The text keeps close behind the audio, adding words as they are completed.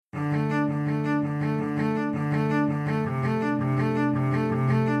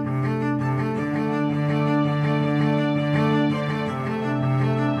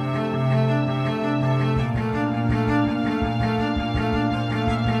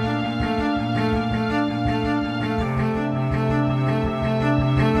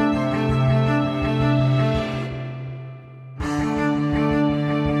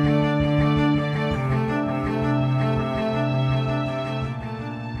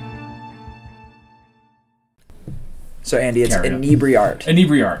So, Andy, it's Carry on. Inebriart.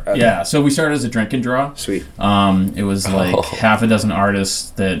 Inebriart, Okay. yeah. So we started as a drink and draw. Sweet. It was like half a dozen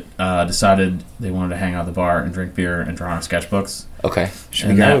artists that decided they wanted to hang out at the bar and drink beer and draw on our sketchbooks. Okay. Should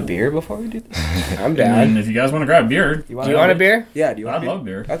we grab a beer before we do this? I'm And down. if you guys want to grab beer, Do you want a beer? Yeah, do you want I to love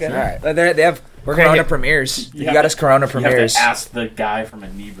beer. Okay. All right. They have We're gonna Corona get- premieres. You You have got to- us Corona You have premieres. to ask the guy from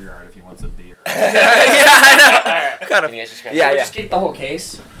Inebriart if he wants a beer. Yeah, I know. Kind of. Can you guys just grab Yeah, We'll yeah. just get the whole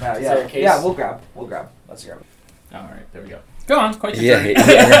case. Yeah, Is there a yeah. case? Yeah, we'll grab. Let's grab. All right, there we go. Go on, quite the Yeah, journey.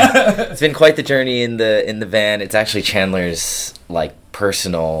 yeah. It's been quite the journey in the van. It's actually Chandler's like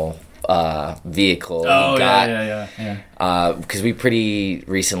personal vehicle. Oh, We yeah. because we pretty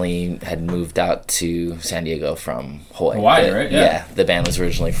recently had moved out to San Diego from Hawaii. Hawaii, right? Yeah. The band was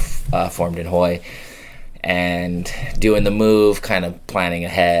originally formed in Hawaii, and doing the move, kind of planning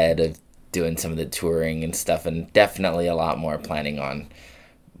ahead of doing some of the touring and stuff, and definitely a lot more planning on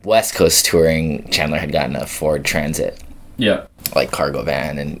West Coast touring. Chandler had gotten a Ford Transit, Yeah. like cargo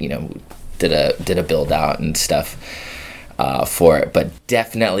van, and did a build out and stuff for it, but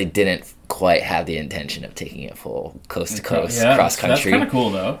definitely didn't quite have the intention of taking it full coast to coast cross country. That's kind of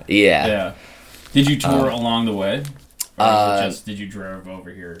cool, though. Yeah. Yeah. Did you tour along the way? Or was it just, did you drive over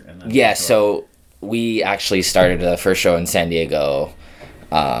here? And then Yeah, tour? so we actually started the first show in San Diego,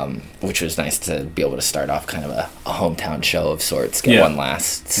 which was nice to be able to start off kind of a hometown show of sorts, get Yeah. one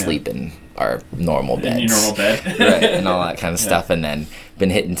last sleep in our normal beds. in your normal bed. Right, and all that kind of stuff, and then been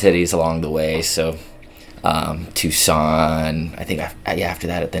hitting titties along the way. So Tucson, I think after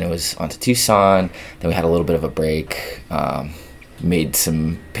that, then it was on to Tucson. Then we had a little bit of a break, made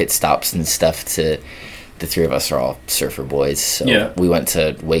some pit stops and stuff. The three of us are all surfer boys, so Yeah. we went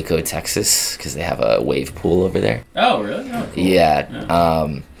to Waco, Texas, because they have a wave pool over there. Oh, really? Oh, cool. Yeah.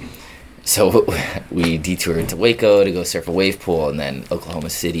 So we detoured to Waco to go surf a wave pool, and then Oklahoma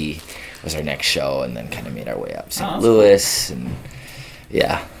City was our next show, and then kind of made our way up St. Oh, Louis, and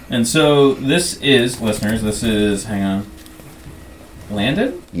yeah. And so this is, listeners, hang on,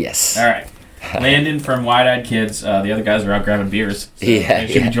 Landon? Yes. All right. Landon from Wide Eyed Kids. The other guys are out grabbing beers. So Yeah, they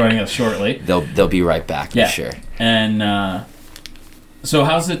should yeah. be joining us shortly. They'll be right back, Yeah. for sure. And so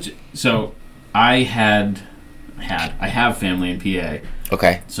how's it? So I have family in PA,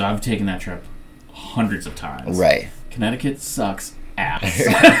 Okay. so I've taken that trip hundreds of times. Right. Connecticut sucks ass.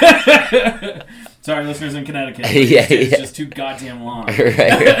 Sorry, listeners in Connecticut. Yeah, It's yeah. just too goddamn long.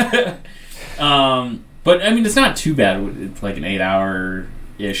 Right. But I mean, it's not too bad. It's like an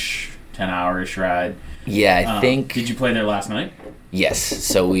 8-hour-ish, 10-hour-ish ride. Yeah, I think. Did you play there last night? Yes.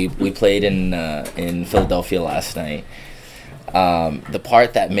 So we played in Philadelphia last night. The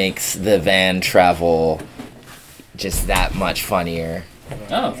part that makes the van travel just that much funnier,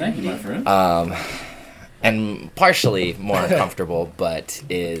 Oh, thank you, my friend. and partially more uncomfortable, but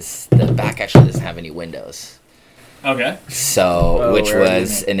is the back actually doesn't have any windows. Okay. So, which where are you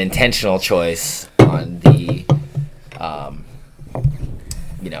was an intentional choice on the,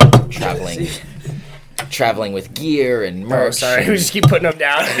 traveling with gear and merch. Oh, sorry. We just keep putting them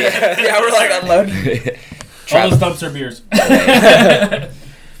down. Yeah, we're like unloading. All those dumps are beers.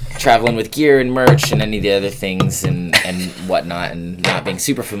 Traveling with gear and merch and any of the other things and whatnot, and not being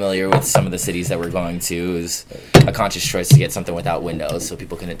super familiar with some of the cities that we're going to is a conscious choice to get something without windows so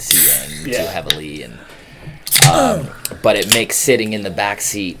people couldn't see in too heavily. And but it makes sitting in the back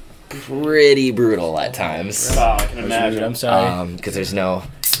seat pretty brutal at times Oh, I can imagine. I'm sorry. because there's no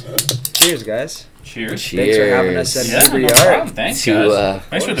Cheers, guys. Cheers. Thanks for having us cheers. at Yeah, no Inebriart. problem. Thanks, To, guys.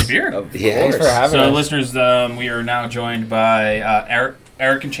 Thanks for the beer. Yeah. Thanks for having So, us. listeners, we are now joined by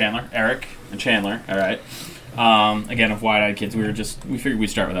Eric and Chandler. Eric and Chandler. All right. Again, of Wide Eyed Kids, we figured we'd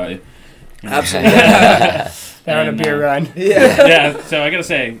start without you. Absolutely. They're on a And, beer run. Yeah. Yeah. So I gotta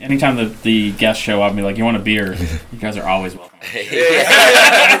say, anytime the guests show up and be like, "You want a beer?" You guys are always welcome.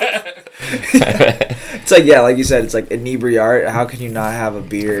 It's like, yeah, like you said, it's like Inebriart. How can you not have a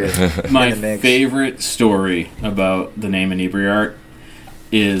beer My in the mix? favorite story about the name Inebriart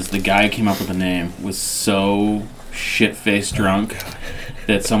is the guy who came up with the name was so shit-faced drunk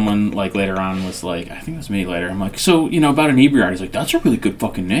that someone like later on was like, I think it was me later. I'm like, so about Inebriart. He's like, that's a really good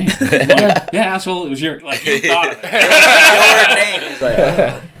fucking name. I'm like, yeah, asshole. It was your you thought of it. Your name is like,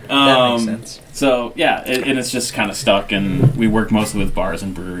 that makes sense. So yeah, and it's just kind of stuck, and we work mostly with bars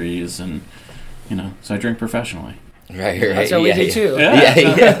and breweries, and so I drink professionally. Right. That's what we do too. Yeah.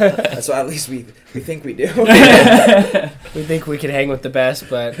 That's what at least we think we do. We think we can hang with the best,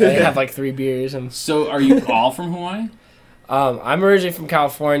 but I have like 3 beers. And So are you all from Hawaii? I'm originally from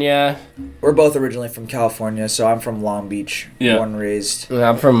California. We're both originally from California, so I'm from Long Beach, Yeah. born and raised. And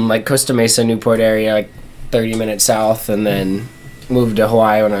I'm from like Costa Mesa, Newport area, like 30 minutes south, and then moved to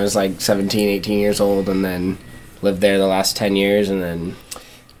Hawaii when I was like 17, 18 years old, and then lived there the last 10 years, and then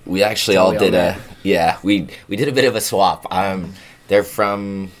We actually So all we did all we did a bit of a swap. They're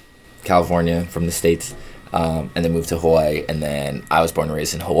from California, from the States, and then moved to Hawaii, and then I was born and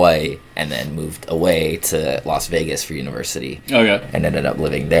raised in Hawaii, and then moved away to Las Vegas for university, Okay. and ended up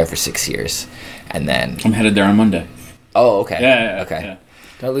living there for 6 years, and then I'm headed there on Monday. okay, Yeah. okay, Yeah.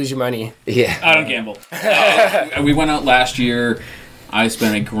 don't lose your money. yeah. I don't gamble. We went out last year. I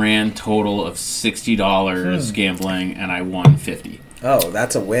spent a grand total of $60 gambling, and I won $50. Oh,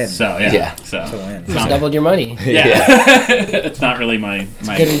 that's a win. So yeah. Yeah. So That's a win. Just doubled your money. yeah. It's not really my.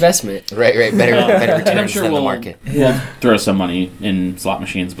 Good investment. Right, better And I'm returns sure than the we'll, market. we'll throw some money in slot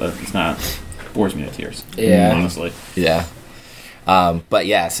machines, but it's not. Bores me to tears. Yeah. Honestly. Yeah. But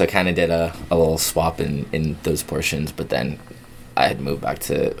yeah, so kind of did a little swap in those portions, but then I had moved back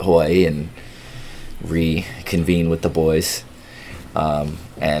to Hawaii and reconvened with the boys.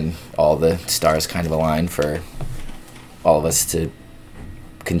 And all the stars kind of aligned for all of us to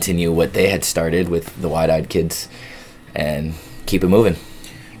continue what they had started with the Wide-Eyed Kids and keep it moving.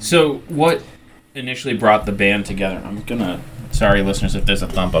 So, what initially brought the band together? I'm gonna. Sorry, listeners, if there's a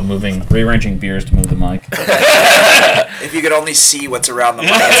thump. I'm rearranging beers to move the mic. If you could only see what's around the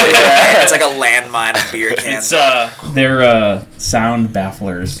mic, it's like a landmine of beer cans. They're sound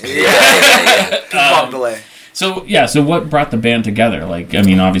bafflers. Ping pong delay. So what brought the band together? Like, I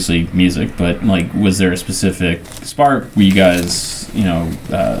mean, obviously music, but like, was there a specific spark? Were you guys,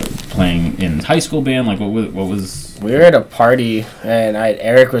 playing in high school band? Like, what was? We were at a party, and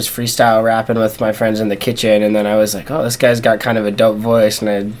Eric was freestyle rapping with my friends in the kitchen, and then I was like, oh, this guy's got kind of a dope voice, and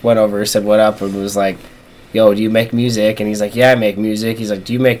I went over, said what up, and was like, yo, do you make music? And he's like, yeah, I make music. He's like,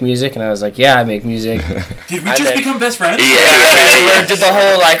 do you make music? And I was like, yeah, I make music. Did we just become best friends? We did the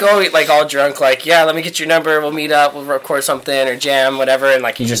whole, all drunk, yeah, let me get your number, we'll meet up, we'll record something, or jam, whatever, and,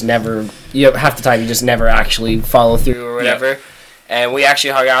 half the time you just never actually follow through or whatever. Yeah. And we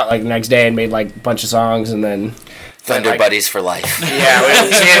actually hung out, the next day and made, a bunch of songs, and then... Thunder Buddies for life. Yeah,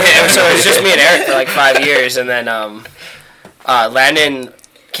 so it was just me and Eric for, 5 years, and then, Landon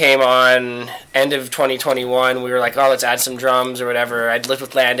came on end of 2021. We were like, oh, let's add some drums or whatever. I'd lived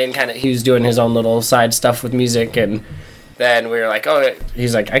with Landon, he was doing his own little side stuff with music, and then we were like, oh,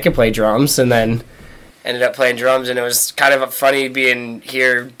 he's like, I can play drums, and then ended up playing drums, and it was kind of funny being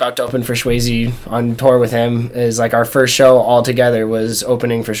here about to open for Swayze on tour with him. Is our first show all together was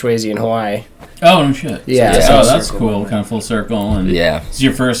opening for Swayze in Hawaii. Oh, no shit. Yeah. So that's cool, kind of full circle. And yeah. Is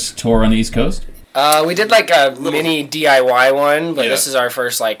your first tour on the East Coast? We did a mini DIY one, but this is our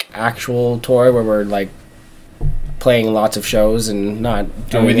first actual tour where we're playing lots of shows and not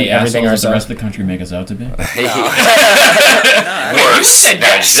doing everything ourselves. Does the rest of the country make us out to be? Worse.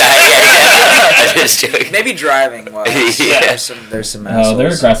 Just joking. Maybe driving wise. Yeah. There's some Oh, assholes.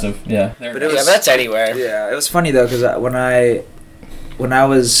 they're aggressive. Yeah. But But that's anywhere. Yeah, it was funny though because when I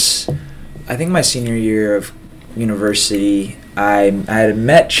was, I think my senior year of university, I had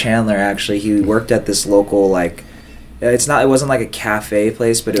met Chandler actually. He worked at this local it wasn't like a cafe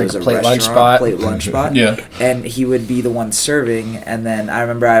place, but it was a plate restaurant, lunch spot. plate lunch spot. Yeah. And he would be the one serving, and then I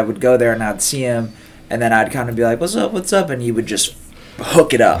remember I would go there and I'd see him, and then I'd kind of be like, what's up, and he would just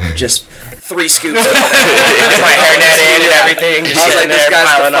hook it up, just 3 scoops of My hairnet in and everything. Just I was like, sitting this there guy's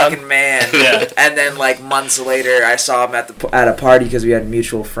the piling on. fucking man. Yeah. And then months later, I saw him at a party because we had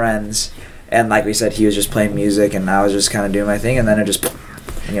mutual friends, and like we said, he was just playing music, and I was just kind of doing my thing, and then it just,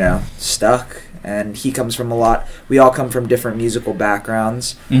 stuck. And he comes from we all come from different musical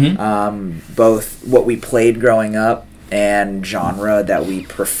backgrounds, both what we played growing up and genre that we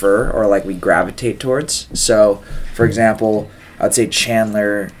prefer or we gravitate towards. So, for example, I'd say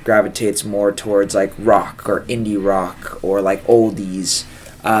Chandler gravitates more towards rock or indie rock or oldies,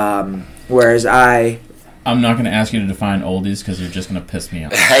 whereas I'm not going to ask you to define oldies because you're just going to piss me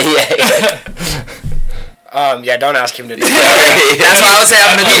off. Yeah, don't ask him to do that. that's what I would say.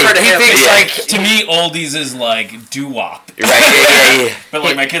 I'm gonna defer to him. He thinks to me, oldies is doo-wop. Right, yeah.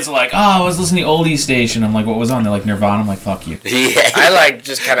 But my kids are like, oh, I was listening to oldies station. I'm like, what was on? They're like Nirvana. I'm like, fuck you. Yeah. I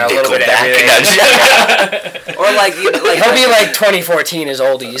just kind of a little bit of everything. Or He'll be 2014 is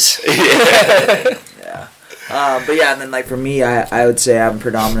oldies. Yeah. But yeah, and then for me, I would say I'm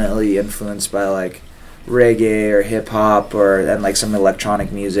predominantly influenced by reggae or hip hop and some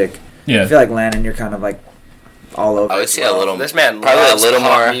electronic music. Yeah. I feel like Landon, you're kind of all over. I would say a little. This man probably loves a little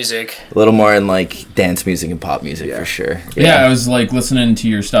pop more music. A little more in dance music and pop music for sure. Yeah, I was listening to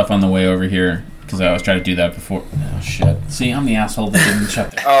your stuff on the way over here because I was trying to do that before. Oh shit! See, I'm the asshole that didn't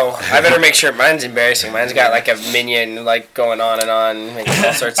shut that. Oh, I better make sure mine's embarrassing. Mine's got a minion going on and on, making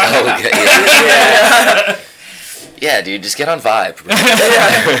all sorts of. Okay, Yeah, dude, just get on Vibe.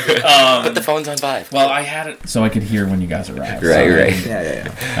 Put the phones on Vibe. Well, I had it so I could hear when you guys arrived. Right. Yeah.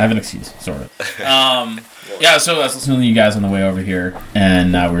 I have an excuse, sort of. Yeah, so I was listening to you guys on the way over here,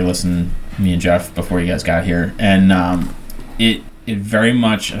 and we were listening, me and Jeff, before you guys got here, and it very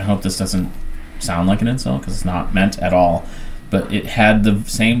much, and I hope this doesn't sound like an insult, because it's not meant at all, but it had the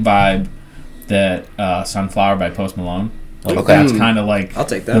same vibe that Sunflower by Post Malone. Like, Okay. That's kind of like I'll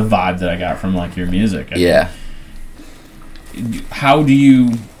take that. the vibe that I got from like your music. Yeah. How do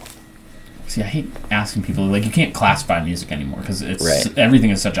you... See, I hate asking people, like, you can't classify music anymore, because it's Right.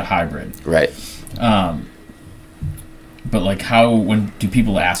 everything is such a hybrid. Right. But like, when do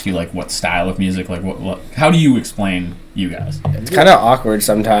people ask you like what style of music, like what how do you explain you guys? It's kind of awkward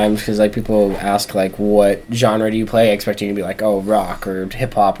sometimes because like people ask like what genre do you play, expecting you to be like, oh, rock or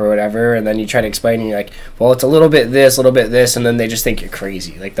hip hop or whatever, and then you try to explain and you're like, well, it's a little bit this, and then they just think you're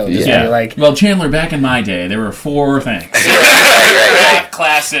crazy. Like they'll just be like, well, Chandler, back in my day, there were 4 things: Right.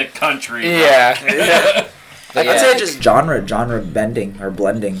 classic, country. yeah. I'd say just genre bending or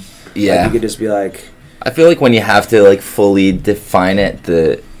blending. Yeah. Like you could just be like, I feel like when you have to like fully define it,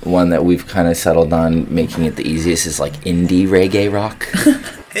 the one that we've kind of settled on making it the easiest is like indie reggae rock.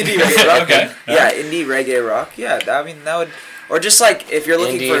 indie reggae rock. Okay. Yeah, indie reggae rock. Yeah, I mean that would, or just like if you're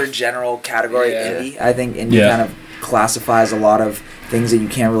looking Indie. for a general category, Yeah. indie. I think indie kind of classifies a lot of things that you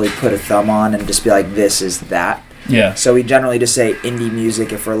can't really put a thumb on and just be like, this is that. Yeah. So we generally just say indie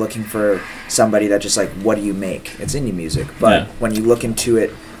music if we're looking for somebody that just like, what do you make? It's indie music. But when you look into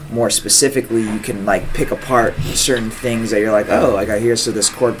it more specifically, you can like pick apart certain things that you're like, oh, like I hear this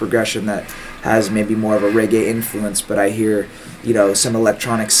chord progression that has maybe more of a reggae influence, but I hear, some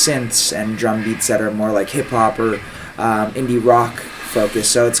electronic synths and drum beats that are more like hip hop or indie rock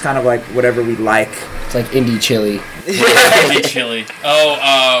focused. So it's kind of like whatever we like. It's like indie chili. Really chilly.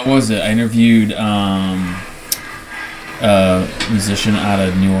 Oh, what was it? I interviewed a musician out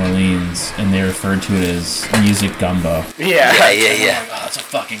of New Orleans, and they referred to it as music gumbo. Yeah. Yeah. Oh, that's a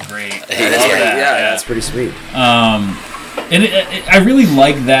fucking great. I love Yeah, that. that's pretty sweet. And I really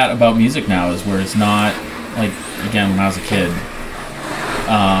like that about music now, is where it's not like, again, when I was a kid,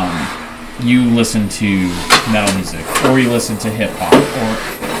 you listen to metal music or you listen to hip hop or.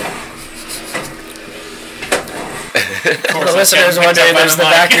 The listeners wondering there's the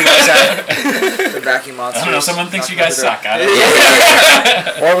vacuum outside. The vacuum monster. I don't know. Someone thinks you guys suck. I don't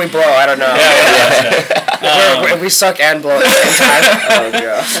know. Or we blow, I don't know. Yeah. We suck and blow at the same time. Oh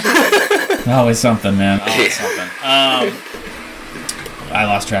god. Always something, man. Always something. I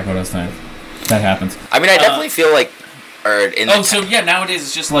lost track of what I was saying. That happens. I mean, I definitely feel like, Nowadays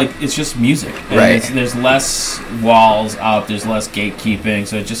it's just music. And Right. There's less walls up. There's less gatekeeping.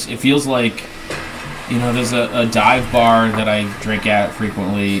 So it feels like, there's a dive bar that I drink at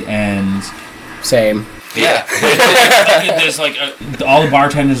frequently, and Same. yeah. there's like all the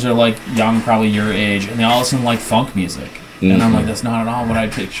bartenders are like young, probably your age, and they all listen to like funk music. And I'm like, that's not at all what I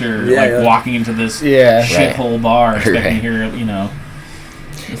picture. Walking into this shithole bar, expecting to hear,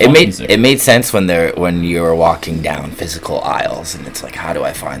 It made sense when you were walking down physical aisles, and it's like, how do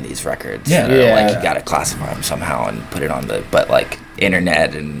I find these records? Yeah. Like you gotta classify them somehow and put it on but like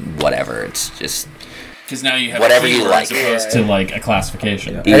internet and whatever. It's just because now you have whatever a you keyword like. as opposed to like a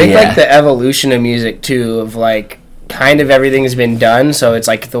classification. I think like the evolution of music too, of like kind of everything's been done, so it's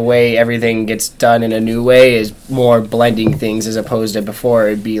like the way everything gets done in a new way is more blending things as opposed to before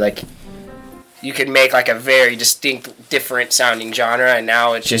it'd be like you could make like a very distinct different sounding genre, and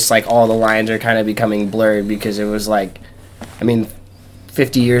now it's just like all the lines are kind of becoming blurred because it was like, I mean,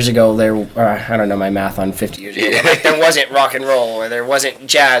 50 years ago I don't know my math on 50 years ago, but like there wasn't rock and roll or there wasn't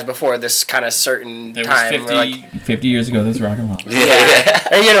jazz before this kind of certain There time. was 50 years ago, there's rock and roll. Yeah.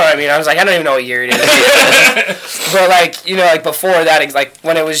 And you know what I mean? I was like, I don't even know what year it is. But like, like before that, like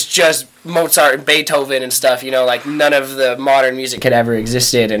when it was just Mozart and Beethoven and stuff, like none of the modern music had ever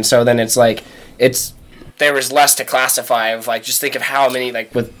existed. And so then it's like, there was less to classify of like, just think of how many,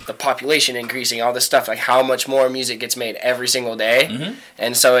 like with the population increasing, all this stuff, like how much more music gets made every single day. Mm-hmm.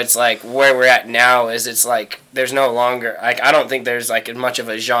 And so it's like where we're at now is it's like, there's no longer, like, I don't think there's like as much of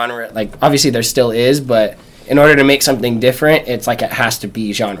a genre, like obviously there still is, but in order to make something different, it's like it has to be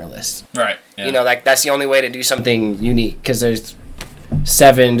genreless. Right. Yeah. Like that's the only way to do something unique because there's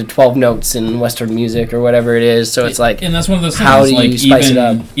 7 to 12 notes in Western music or whatever it is. So it's like, and that's one of those things. How do like, you spice it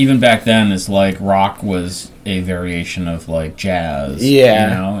up? Even back then, is like rock was a variation of like jazz.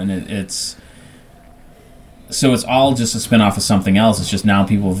 Yeah. And it's so it's all just a spin off of something else. It's just now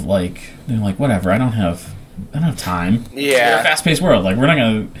people they're like, whatever. I don't have time. Yeah. We're a fast paced world. Like we're not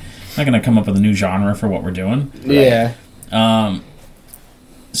gonna come up with a new genre for what we're doing. Yeah.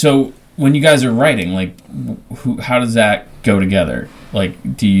 So when you guys are writing, like, how does that go together?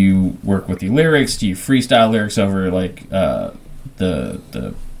 Like, do you work with the lyrics? Do you freestyle lyrics over like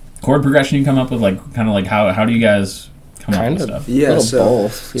the chord progression you come up with? Like, kind of like how do you guys come up with stuff? Yeah,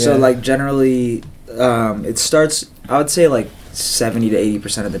 both. Yeah. So like generally, it starts. I would say like 70 to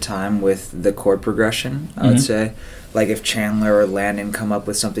 80% of the time with the chord progression. I would say, like if Chandler or Landon come up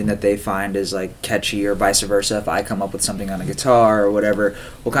with something that they find is like catchy, or vice versa. If I come up with something on a guitar or whatever,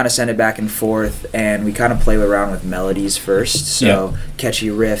 we'll kind of send it back and forth, and we kind of play around with melodies first. So catchy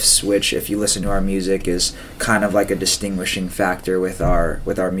riffs, which if you listen to our music is kind of like a distinguishing factor with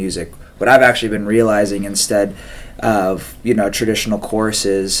our music. What I've actually been realizing, instead of traditional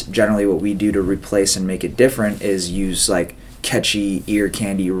choruses, generally what we do to replace and make it different is use like catchy ear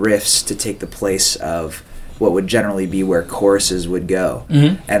candy riffs to take the place of what would generally be where choruses would go.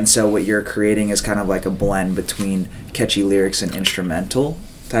 And so what you're creating is kind of like a blend between catchy lyrics and instrumental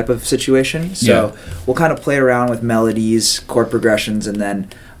type of situation. So we'll kind of play around with melodies, chord progressions, and then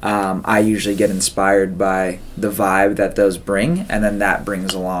I usually get inspired by the vibe that those bring, and then that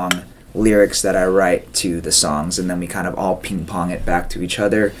brings along lyrics that I write to the songs, and then we kind of all ping pong it back to each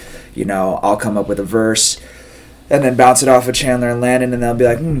other. I'll come up with a verse and then bounce it off of Chandler and Landon, and they'll be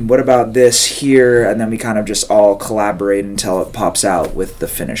like, what about this here? And then we kind of just all collaborate until it pops out with the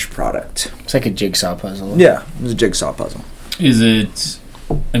finished product. It's like a jigsaw puzzle. Yeah, it's a jigsaw puzzle. Is it,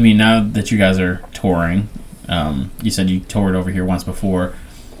 I mean, now that you guys are touring, you said you toured over here once before,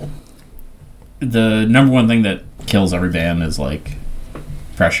 the number one thing that kills every band is like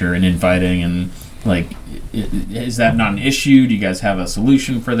pressure and infighting, and like, is that not an issue? Do you guys have a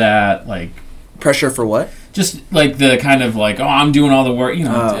solution for that? Like, pressure for what? Just like the kind of like, I'm doing all the work,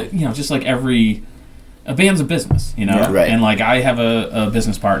 just like a band's a business, right. And like I have a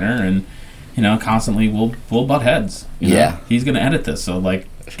business partner, and constantly we'll butt heads. He's gonna edit this, so like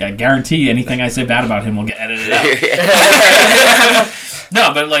I guarantee anything I say bad about him will get edited out.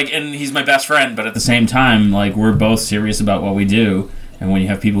 No, but like, and he's my best friend, but at the same time, like we're both serious about what we do. And when you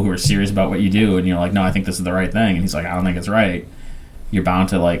have people who are serious about what you do, and you're like, no, I think this is the right thing, and he's like, I don't think it's right, you're bound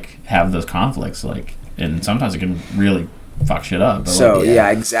to like have those conflicts, like. And sometimes it can really fuck shit up. But so, yeah,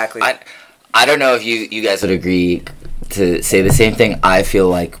 exactly. I don't know if you guys would agree to say the same thing. I feel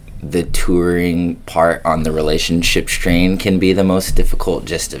like the touring part on the relationship strain can be the most difficult,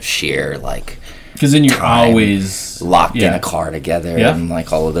 just of sheer, like... Because then you're always... locked in a car together and,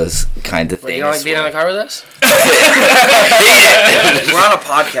 like, all of those kinds of things. You don't like being in the car with us? We're on a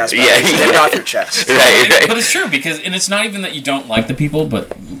podcast, man. Get it off your chest. Right. But it's true, and it's not even that you don't like the people,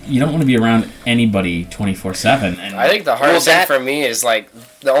 but you don't want to be around anybody 24/7. And I think the hardest thing for me is, like,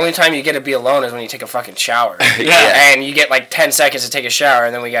 the only time you get to be alone is when you take a fucking shower. And you get, like, 10 seconds to take a shower,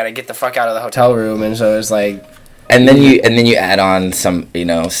 and then we got to get the fuck out of the hotel room, and so it's like... And then you add on some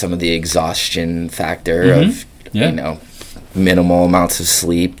of the exhaustion factor of minimal amounts of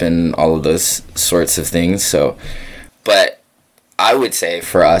sleep and all of those sorts of things. So, but I would say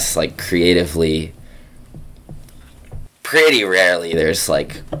for us, like, creatively, pretty rarely there's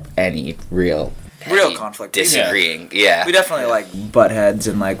like any real conflict, disagreeing. Yeah, we definitely like butt heads,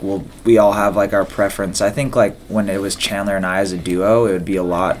 and like we all have like our preference. I think like when it was Chandler and I as a duo, it would be a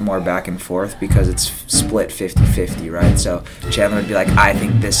lot more back and forth because it's split 50-50, right? So Chandler would be like, I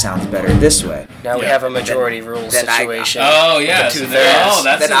think this sounds better this way. Now we have a majority rule situation. That's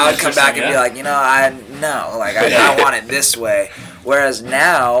then I would come back and be like, I want it this way. Whereas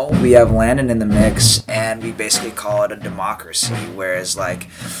now we have Landon in the mix, and we basically call it a democracy. Whereas like,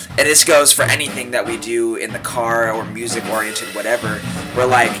 and this goes for anything that we do in the car or music oriented, whatever. We're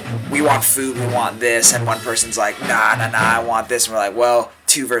like, we want food, we want this, and one person's like, nah, I want this, and we're like, well,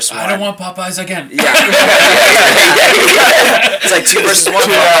 2 versus 1. I don't want Popeyes again. Yeah. It's like 2 versus 1.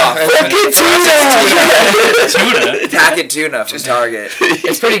 Tuna. Packet tuna from Target.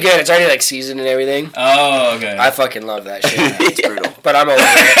 It's pretty good. It's already like seasoned and everything. Oh, okay. I fucking love that shit. It's brutal. But I'm over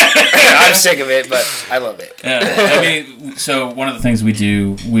it. I'm sick of it, but I love it. Yeah. I mean, so one of the things we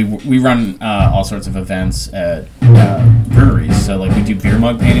do, we run all sorts of events at breweries. So like we do beer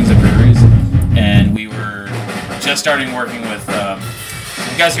mug paintings at breweries, and we were just starting working with.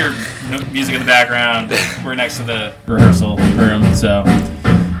 You guys hear music in the background. We're next to the rehearsal room, so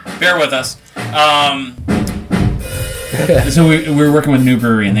bear with us. So we were working with New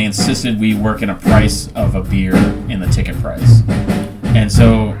Brewery, and they insisted we work in a price of a beer in the ticket price. And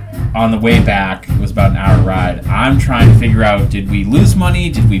so on the way back, it was about an hour ride. I'm trying to figure out, did we lose money?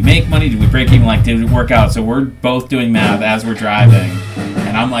 Did we make money? Did we break even? Like, did it work out? So we're both doing math as we're driving.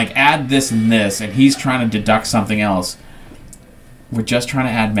 And I'm like, add this and this, and he's trying to deduct something else. We're just trying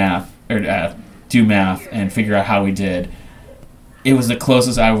to add math, or do math, and figure out how we did. it was the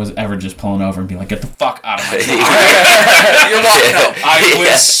closest I was ever just pulling over and being like, get the fuck out of my car. You're walking up. I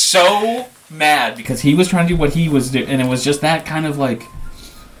was so mad because he was trying to do what he was doing, and it was just that kind of like,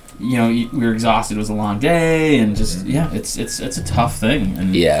 you know, we were exhausted. It was a long day, and just it's a tough thing.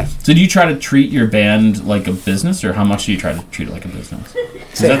 And so, do you try to treat your band like a business, or how much do you try to treat it like a business?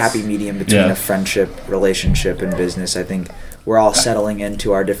 It's a happy medium between a friendship, relationship, and business. I think we're all settling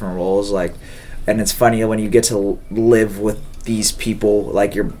into our different roles, like, and it's funny when you get to live with these people,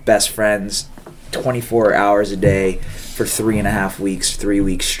 like your best friends, 24 hours a day for 3.5 weeks, 3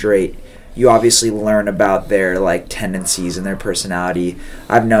 weeks straight. You obviously learn about their like tendencies and their personality.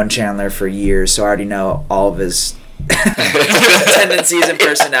 I've known Chandler for years, so I already know all of his tendencies and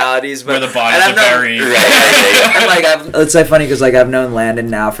personalities. But where the bodies are very. It's like funny because like I've known Landon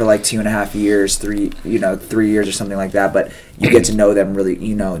now for like 2.5 years, 3 years or something like that. But you get to know them really,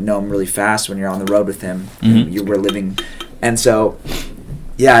 know him really fast when you're on the road with him. You were living, and so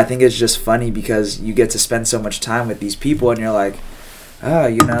yeah, I think it's just funny because you get to spend so much time with these people, and you're like, oh,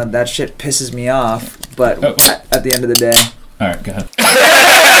 that shit pisses me off, but at the end of the day... All right, go ahead.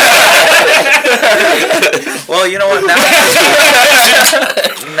 Well, you know what?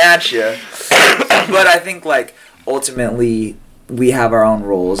 Match you. But I think, like, ultimately, we have our own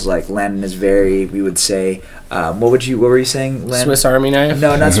roles. Like, Landon is very, we would say... what were you saying, Landon? Swiss Army knife?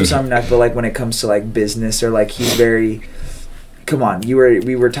 No, not Swiss Army knife, but, like, when it comes to, like, business or, like, he's very... Come on, we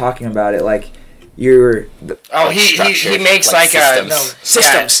were talking about it, like... He makes like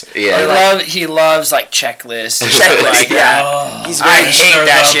systems. Yeah. He loves like checklists. He's very I hate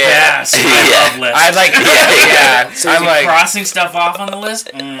that shit. I love lists. I like So I'm like crossing stuff off on the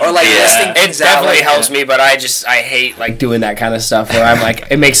list, or like listing. It definitely helps me, but I hate like doing that kind of stuff where I'm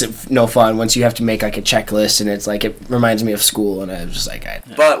like, it makes it no fun once you have to make like a checklist, and it's like it reminds me of school, and I'm just like,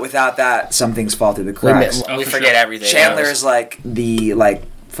 But without that, some things fall through the cracks. We forget everything. Chandler is like the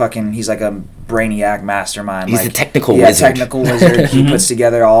fucking. He's like a brainiac mastermind. He's a technical wizard. Technical wizard. He puts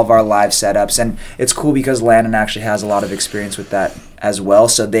together all of our live setups, and it's cool because Landon actually has a lot of experience with that as well,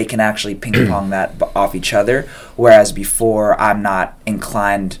 so they can actually ping pong that off each other. Whereas before, I'm not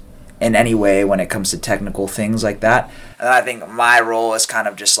inclined in any way when it comes to technical things like that. And I think my role is kind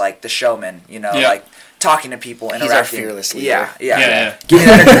of just like the showman, like talking to people, interacting. He's our fearless leader. Yeah.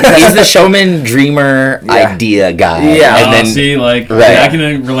 He's the showman, dreamer, idea guy. Yeah. And then see, like, I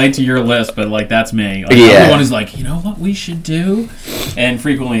can relate to your list, but like that's me. Like, I'm the one who's like, you know what we should do? And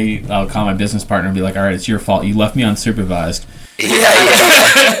frequently, I'll call my business partner and be like, all right, it's your fault. You left me unsupervised.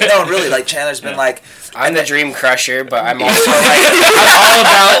 No, really, like Chandler's been like, I'm the dream crusher, but I'm also like, I'm all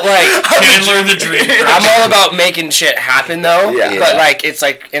about like Chandler the dream crusher. I'm all about making shit happen though. Yeah. But like it's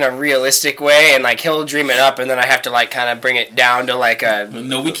like in a realistic way, and like he'll dream it up, and then I have to like kind of bring it down to like a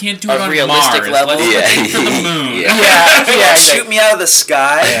no, we can't do it on realistic Mars. level. Let's take it to the moon. Yeah. Shoot me out of the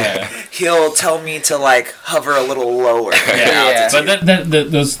sky. He'll tell me to like hover a little lower.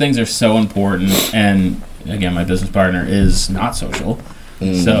 But those things are so important, and again, my business partner is not social,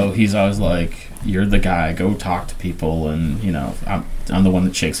 so he's always like, "You're the guy. Go talk to people," and I'm the one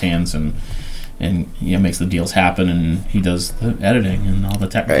that shakes hands and makes the deals happen, and he does the editing and all the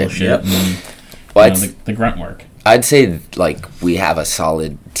technical shit and the grunt work. I'd say like we have a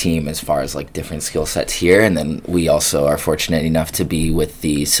solid team as far as like different skill sets here, and then we also are fortunate enough to be with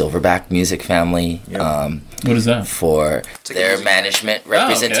the Silverback music family. What is that? For their management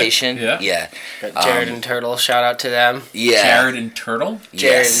representation. Okay. Yeah. Jared and Turtle, shout out to them. Yeah. Jared and Turtle?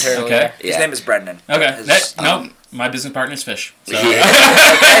 Jared and Turtle. Okay. His name is Brendan. Okay. My business partner is Fish. So.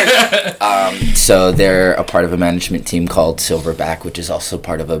 So they're a part of a management team called Silverback, which is also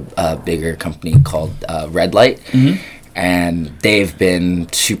part of a bigger company called Red Light. Mm-hmm. And they've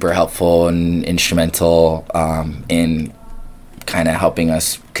been super helpful and instrumental in kind of helping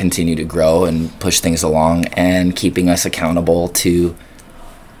us continue to grow and push things along and keeping us accountable to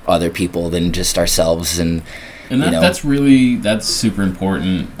other people than just ourselves. And that's super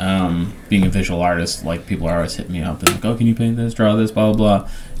important. Being a visual artist, like people are always hitting me up. They're like, "Oh, can you paint this, draw this, blah blah blah?"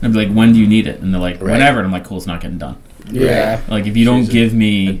 And I'm like, "When do you need it?" And they're like, "Whenever." And I'm like, "Cool, it's not getting done." Yeah. Like if you don't give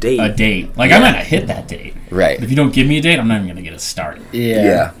me a date, like I might not hit that date. Right. But if you don't give me a date, I'm not even gonna get it started.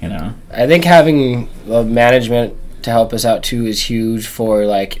 Yeah. I think having management to help us out too is huge for,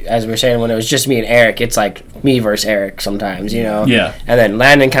 like, as we were saying, when it was just me and Eric, it's like me versus Eric sometimes, Yeah. And then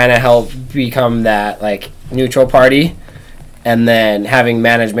Landon kind of helped become that like neutral party, and then having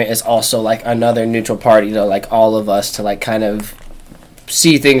management is also like another neutral party to like all of us to like kind of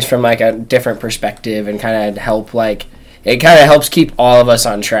see things from like a different perspective and kind of help, like it kind of helps keep all of us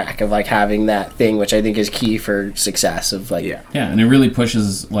on track of like having that thing, which I think is key for success of like and it really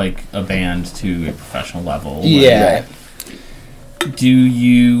pushes like a band to a professional level. do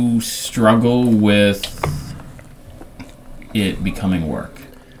you struggle with it becoming work?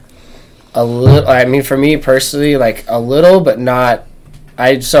 A little. I mean, for me personally, like a little, but not.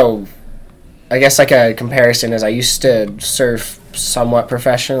 I guess like a comparison is I used to surf somewhat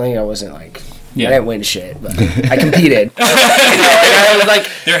professionally. I wasn't like. Yeah. I didn't win shit, but I competed. I was like,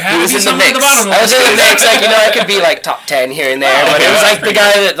 There has to be in the something at the mix. bottom. I was in the mix, like, I could be like top 10 here and there, but it was like the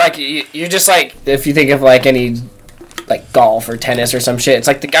guy that like you're just like, if you think of like any like golf or tennis or some shit, it's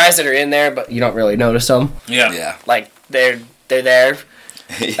like the guys that are in there, but you don't really notice them. Yeah. Like they're there.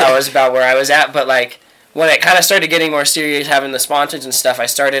 That was about where I was at, but like when it kind of started getting more serious, having the sponsors and stuff, I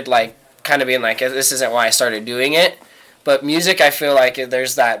started like kind of being like, this isn't why I started doing it. But music, I feel like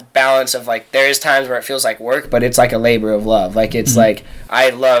there's that balance of like there's times where it feels like work, but it's like a labor of love. Like it's like I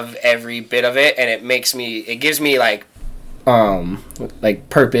love every bit of it, and it gives me like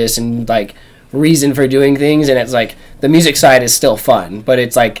purpose and like reason for doing things. And it's like the music side is still fun, but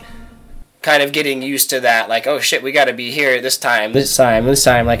it's like kind of getting used to that. Like, oh shit, we got to be here this time,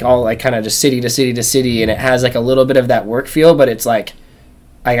 like all like kind of just city to city to city, and it has like a little bit of that work feel, but it's like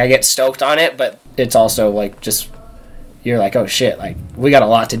I get stoked on it, but it's also like just. You're like, oh shit, like we got a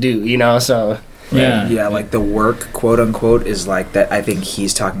lot to do, you know, so yeah, like the work, quote unquote, is like that. I think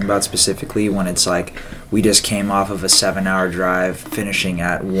he's talking about specifically when it's like we just came off of a 7-hour drive, finishing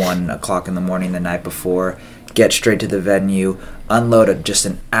at 1:00 in the morning the night before, get straight to the venue, unload just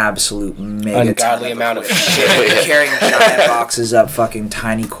an absolute mega ungodly amount of shit, carrying giant boxes up fucking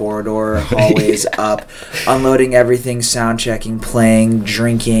tiny corridor hallways up, unloading everything, sound checking, playing,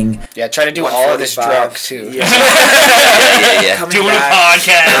 drinking. Yeah, try to do all of this drunk too. Yeah. Doing a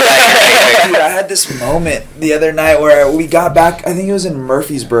podcast. Dude, I had this moment the other night where we got back. I think it was in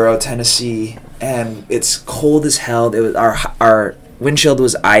Murfreesboro, Tennessee, and it's cold as hell. It was our windshield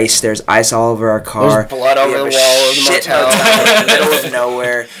was ice. There's ice all over our car. There's blood over the wall of the motel. In the middle of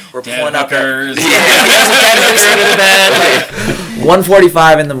nowhere. We're pulling up.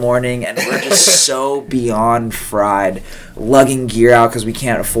 1:45 in the morning, and we're just so beyond fried, lugging gear out because we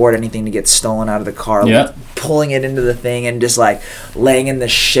can't afford anything to get stolen out of the car. Yep. Pulling it into the thing and just like laying in the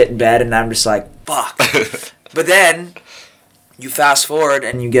shit bed, and I'm just like, fuck. But then you fast forward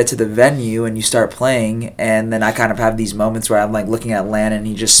and you get to the venue and you start playing, and then I kind of have these moments where I'm like looking at Landon,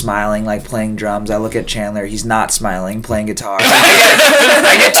 he's just smiling, like playing drums. I look at Chandler, he's not smiling, playing guitar.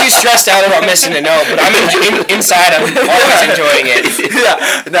 I get too stressed out about missing a note, but I'm inside, I'm always enjoying it.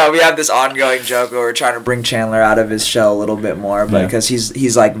 Yeah, no, we have this ongoing joke where we're trying to bring Chandler out of his shell a little bit more, but because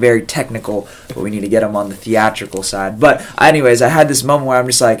he's like very technical, but we need to get him on the theatrical side. But anyways, I had this moment where I'm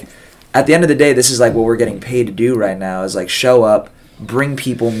just like, at the end of the day, this is like what we're getting paid to do right now, is like show up, bring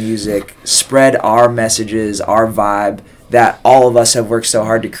people music, spread our messages, our vibe that all of us have worked so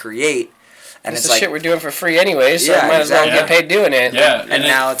hard to create. And it's it's the like shit we're doing for free anyway, so Yeah, I might as well exactly. get paid doing it. Yeah. and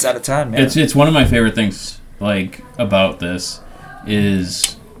now it's out of time. Yeah. It's one of my favorite things like about this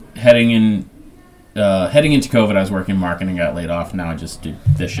is heading into COVID. I was working in marketing, got laid off. Now I just do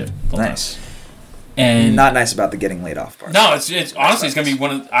this shit. Nice. And Not nice about the getting laid off part. no, it's honestly it's gonna be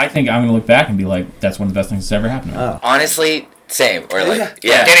one of. I think I'm gonna look back and be like, that's one of the best things that's ever happened to me. Oh. Honestly, same. Or like,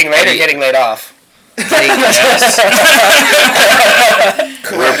 yeah. Getting laid or getting laid off? Getting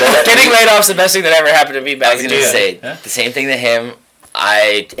laid off's the best thing that ever happened to me I back was in gonna the day. say the same thing to him.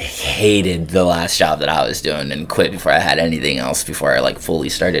 I hated the last job that I was doing and quit before I had anything else. Before I like fully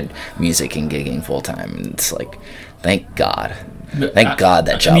started music and gigging full time, and it's like, thank God. Thank God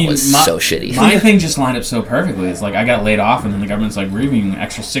that job was so shitty. My thing just lined up so perfectly. It's like I got laid off, and then the government's like, we're giving you an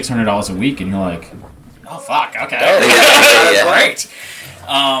extra $600 a week, and you're like, oh fuck, okay, Yeah. great.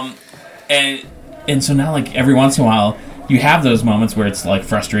 And so now like every once in a while you have those moments where it's like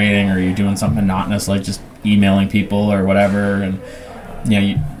frustrating, or you're doing something monotonous like just emailing people or whatever, and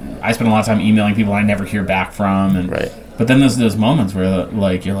I spend a lot of time emailing people I never hear back from, and Right. but then there's those moments where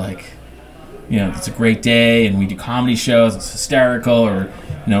like you're like, it's a great day and we do comedy shows, it's hysterical, or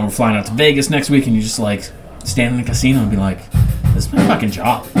we're flying out to Vegas next week, and you just like stand in a casino and be like, this is my fucking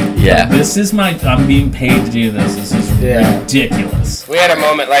job. Yeah. I'm being paid to do this. This is ridiculous. We had a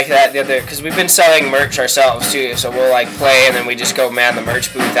moment like that the other, because we've been selling merch ourselves too, so we'll like play and then we just go man the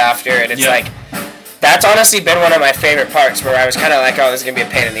merch booth after, and it's like, that's honestly been one of my favorite parts, where I was kind of like, oh, this is going to be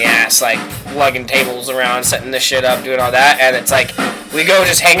a pain in the ass, like lugging tables around, setting this shit up, doing all that, and it's like, we go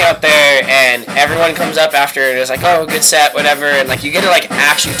just hang out there, and everyone comes up after and is like, oh, good set, whatever, and like, you get to like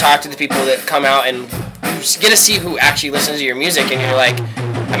actually talk to the people that come out, and you get to see who actually listens to your music, and you're like,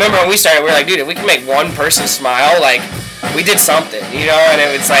 I remember when we started, we were like, dude, if we can make one person smile, like, we did something, and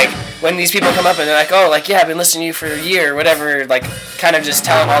it was like, when these people come up and they're like, oh, like, yeah, I've been listening to you for a year or whatever, like, kind of just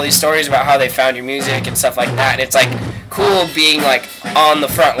telling all these stories about how they found your music and stuff like that. And it's, like, cool being, like, on the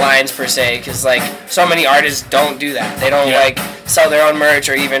front lines, per se, because, like, so many artists don't do that. They don't, like, sell their own merch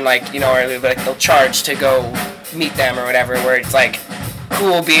or even, like, you know, or, like, they'll charge to go meet them or whatever, where it's, like,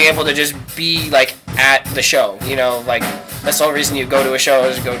 cool being able to just be, like, at the show, you know, like, that's the whole reason you go to a show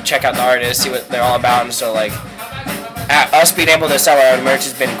is to go check out the artists, see what they're all about, and so, like, us being able to sell our own merch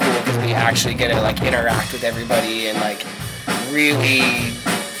has been cool because we actually get to, like, interact with everybody and, like, really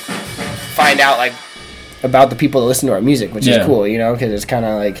find out, like, about the people that listen to our music, which is cool, you know, because it's kind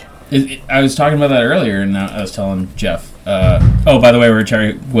of like... I was talking about that earlier, and I was telling Jeff, oh, by the way, we're at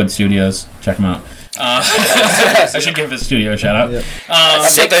Cherrywood Studios, check them out. I should give his studio a shout out. Yeah.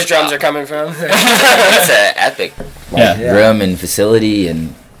 That's what those drums are coming from. It's an epic room and facility,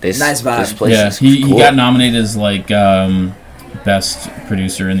 and this nice vibe. This place is he cool. got nominated as like best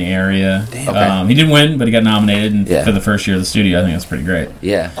producer in the area. Okay. He didn't win, but he got nominated for the first year of the studio. I think that's pretty great.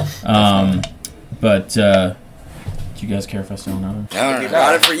 Yeah. But do you guys care if I steal another? No.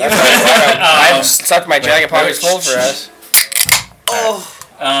 Got it for you. I've stuck my jacket pockets full for us.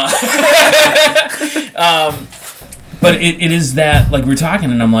 But it is that, like, we're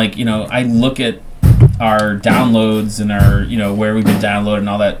talking, and I'm like, you know, I look at our downloads and our, you know, where we've been downloaded and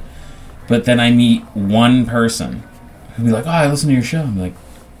all that, but then I meet one person who'll be like, oh, I listen to your show. I'm like,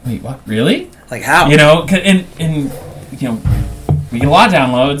 wait, what? Really? Like, how? You know, and you know, we get a lot of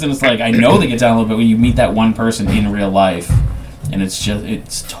downloads, and it's like, I know they get downloaded, but when you meet that one person in real life, and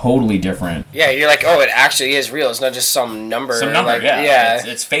it's totally different. Yeah, you're like, oh, it actually is real. It's not just some number. Like, yeah.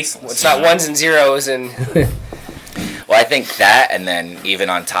 It's faceless. It's not ones and zeros and... Well, I think that, and then even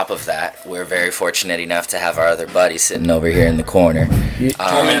on top of that, we're very fortunate enough to have our other buddy sitting over here in the corner.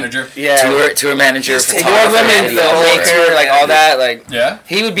 Tour manager. Yeah. Tour manager. Women, filmmaker, like all that. Like, yeah.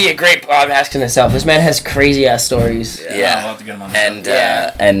 He would be a great podcast in himself. This man has crazy ass stories. Yeah. I'll have to get him on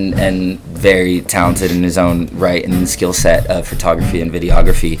the and very talented in his own right and skill set of photography and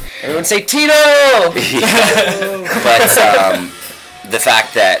videography. Everyone say Tito! But the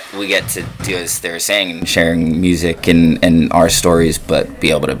fact that we get to do, as they were saying, sharing music and our stories, but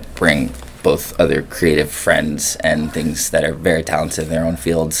be able to bring both other creative friends and things that are very talented in their own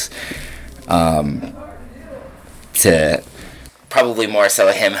fields, to probably more so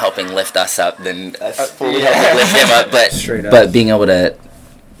him helping lift us up than us helping lift him up, but being able to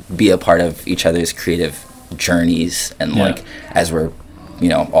be a part of each other's creative journeys and like as we're, you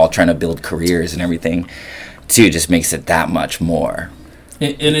know, all trying to build careers and everything too, just makes it that much more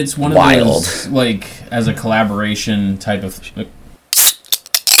and it's one wild. Of those, like, as a collaboration type of... We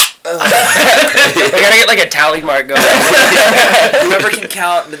gotta get like a tally mark going. Whoever can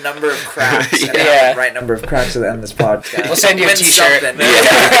count the number of cracks and the right number of cracks at the end of this podcast. We'll send you a t-shirt.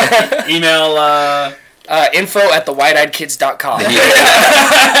 Email info@thewhiteeyedkids.com.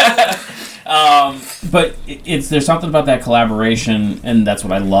 But there's something about that collaboration, and that's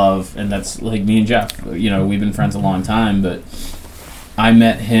what I love, and that's like me and Jeff. You know, we've been friends a long time, but I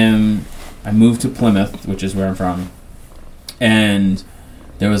met him. I moved to Plymouth, which is where I'm from, and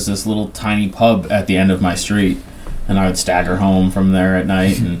there was this little tiny pub at the end of my street, and I would stagger home from there at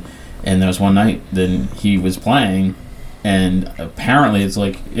night, and there was one night then he was playing, and apparently it's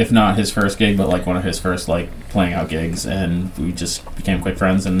like, if not his first gig, but like one of his first like playing out gigs, and we just became quick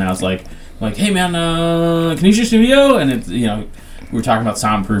friends, and now it's like, hey man, can you use your studio? And it's, you know, we were talking about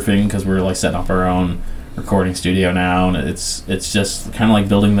soundproofing because we're like setting up our own recording studio now, and it's just kind of like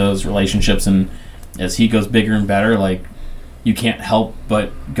building those relationships, and as he goes bigger and better, like, you can't help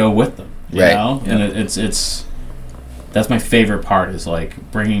but go with them, you know? And it's that's my favorite part, is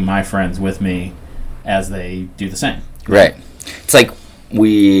like bringing my friends with me as they do the same. Right. It's like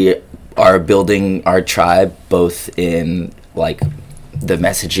we are building our tribe both in like the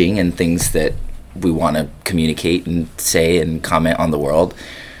messaging and things that we want to communicate and say and comment on the world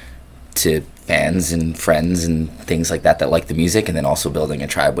to fans and friends and things like that like the music, and then also building a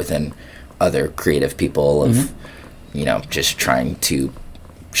tribe within other creative people of you know, just trying to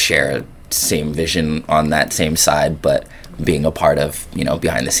share a same vision on that same side, but being a part of, you know,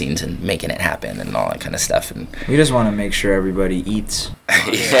 behind the scenes and making it happen and all that kind of stuff. And we just want to make sure everybody eats. I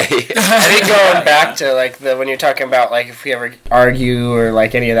think going back to like when you're talking about like if we ever argue or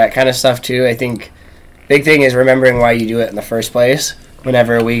like any of that kind of stuff too, I think big thing is remembering why you do it in the first place.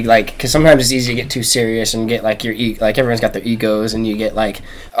 Whenever we like, because sometimes it's easy to get too serious and get like like everyone's got their egos, and you get like,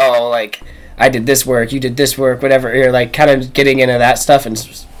 oh, like I did this work, you did this work, whatever. You're like kind of getting into that stuff, and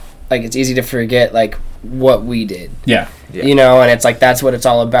like it's easy to forget like what we did. Yeah. You know, and it's like that's what it's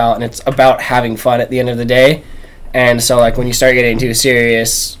all about, and it's about having fun at the end of the day. And so like when you start getting too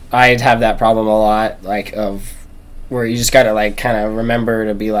serious, I'd have that problem a lot, like, of where you just gotta, like, kind of remember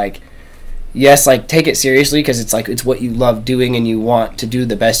to be like, yes, like, take it seriously because it's like it's what you love doing and you want to do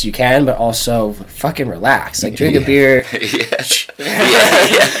the best you can, but also fucking relax. Like, drink a beer.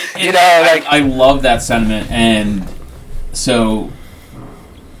 You know, like, I love that sentiment, and so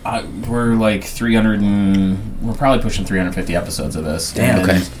we're like 300 and we're probably pushing 350 episodes of this. Damn. And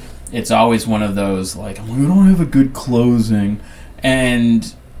Okay. it's always one of those like, we don't have a good closing,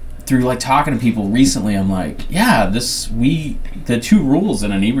 and through like talking to people recently, I'm like, yeah, the two rules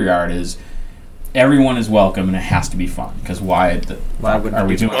in Inebriart is everyone is welcome and it has to be fun, because why wouldn't are it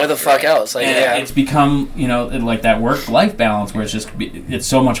we be doing what the fuck else? Like, and yeah. it's become, you know, like that work-life balance where it's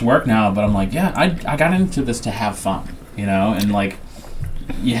so much work now, but I'm like, yeah, I got into this to have fun, you know, and like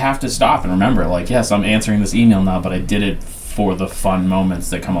you have to stop and remember, like, yes, I'm answering this email now, but I did it for the fun moments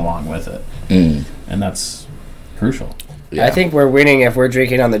that come along with it, and that's crucial. Yeah. I think we're winning if we're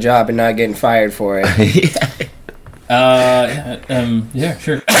drinking on the job and not getting fired for it. Yeah,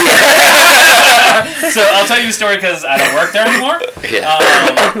 sure. So I'll tell you a story because I don't work there anymore.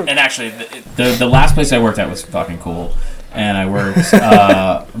 Yeah. And actually, the last place I worked at was fucking cool, and I worked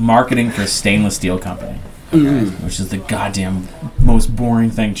marketing for a stainless steel company, which is the goddamn most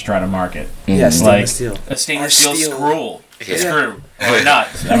boring thing to try to market. Yeah, Like stainless steel. a stainless Or steel steel. scroll. Yeah. Screw. Or not.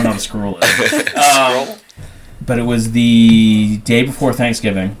 I don't know what a scroll is. But it was the day before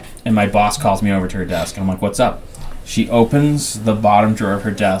Thanksgiving, and my boss calls me over to her desk, and I'm like, what's up? She opens the bottom drawer of her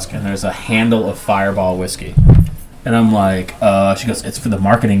desk, and there's a handle of Fireball whiskey. And I'm like, she goes, it's for the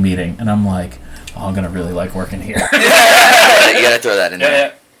marketing meeting. And I'm like, oh, I'm going to really like working here. You gotta throw that in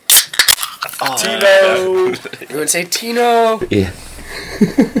there. Tino! You would say Tino! Yeah.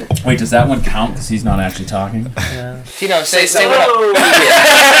 Wait, does that one count because he's not actually talking? Tino, say what up.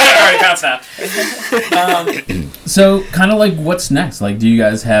 Alright, counts now. So, kind of like, what's next? Like, do you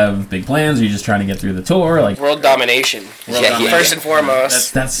guys have big plans? Are you just trying to get through the tour? Like, World domination. First and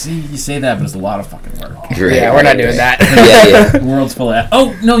foremost. that's see, you say that, but it's a lot of fucking work. Yeah, we're not doing that. Yeah. The world's full of...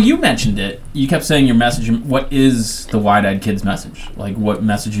 Oh, no, you mentioned it. You kept saying your message. What is the Wide-Eyed Kids message? Like, what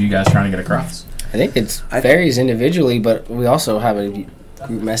message are you guys trying to get across? I think it varies individually, but we also have a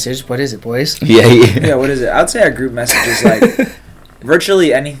group message. What is it, boys? Yeah. Yeah, what is it? I would say our group message is like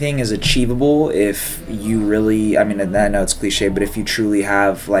virtually anything is achievable if you really, I mean, I know it's cliche, but if you truly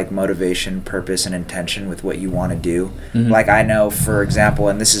have like motivation, purpose, and intention with what you want to do. Like I know, for example,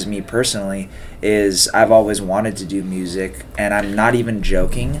 and this is me personally, is I've always wanted to do music, and I'm not even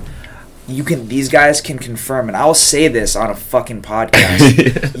joking. These guys can confirm, and I'll say this on a fucking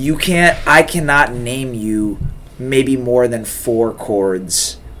podcast. I cannot name you maybe more than 4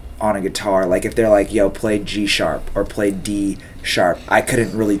 chords on a guitar. Like if they're like, yo, play G sharp or play D sharp, I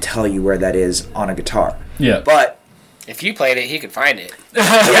couldn't really tell you where that is on a guitar. Yeah. But If you played it, he could find it.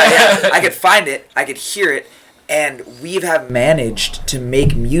 yeah, I could find it, I could hear it, and we have managed to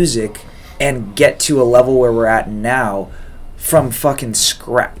make music and get to a level where we're at now from fucking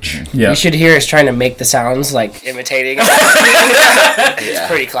scratch. Yeah. You should hear us trying to make the sounds, like imitating. It's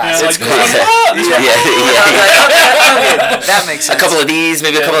pretty classic. Yeah, like, That makes sense. A couple of these,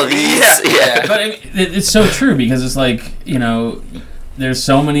 maybe a couple of these. Yeah. But I mean, it's so true because it's like, you know, there's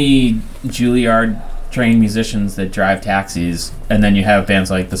so many Juilliard trained musicians that drive taxis, and then you have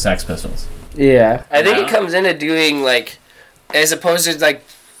bands like the Sex Pistols. Yeah. I think Yeah. it comes into doing, like, as opposed to, like,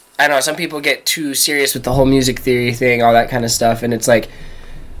 I don't know, some people get too serious with the whole music theory thing, all that kind of stuff, and it's like,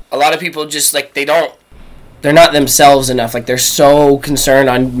 a lot of people just, like, they're not themselves enough. Like, they're so concerned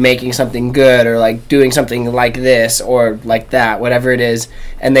on making something good or, like, doing something like this or like that, whatever it is,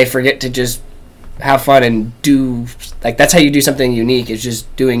 and they forget to just have fun and do, like, that's how you do something unique, is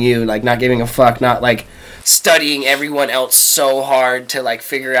just doing you, like, not giving a fuck, not, like, studying everyone else so hard to, like,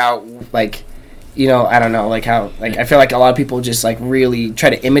 figure out, like, you know, I don't know, like, how, like, I feel like a lot of people just, like, really try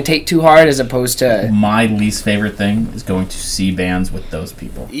to imitate too hard as opposed to... My least favorite thing is going to see bands with those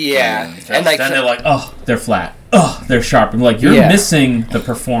people. Yeah. And, like, then they're like, oh, they're flat. Oh, they're sharp. I'm like, you're missing the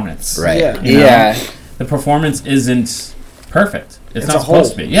performance. Right. Yeah. You know? Yeah. The performance isn't perfect. It's not a whole,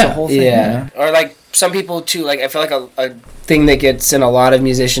 supposed to be. Yeah. It's a whole thing, Yeah. Or, like, some people, too, like, I feel like a thing that gets in a lot of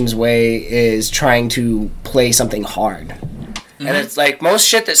musicians' way is trying to play something hard. And it's like, most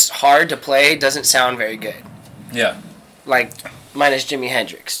shit that's hard to play doesn't sound very good. Yeah. Like, minus Jimi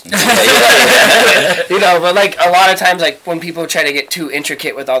Hendrix. You know, but, like, a lot of times, like, when people try to get too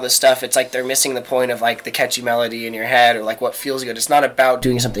intricate with all this stuff, it's like they're missing the point of, like, the catchy melody in your head or, like, what feels good. It's not about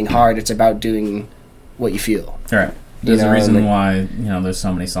doing something hard. It's about doing what you feel. All right. There's You know, a reason like- why, you know, there's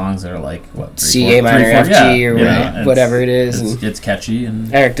so many songs that are like, what, C, A minor, F, G, or yeah, whatever it is. It's catchy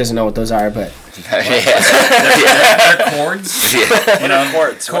and... Eric doesn't know what those are, but They're chords. Yeah. You know,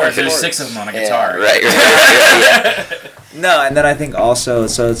 Chords. There's 6 of them on a guitar. Right. No, and then I think also,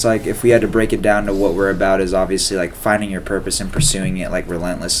 so it's like if we had to break it down to what we're about is obviously like finding your purpose and pursuing it like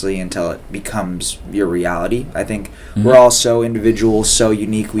relentlessly until it becomes your reality. I think we're all so individual, so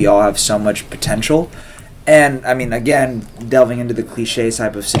unique. We all have so much potential. And I mean, again, delving into the cliche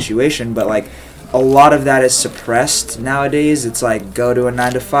type of situation, but like a lot of that is suppressed nowadays. It's like go to a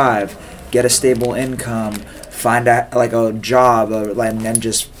 9-to-5, get a stable income, find a job, and then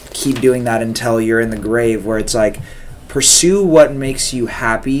just keep doing that until you're in the grave, where it's like pursue what makes you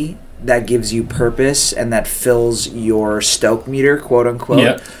happy, that gives you purpose, and that fills your stoke meter, quote unquote.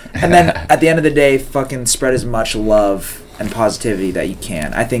 Yep. And then at the end of the day, fucking spread as much love and positivity that you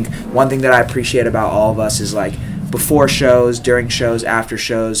can. I think one thing that I appreciate about all of us is like before shows, during shows, after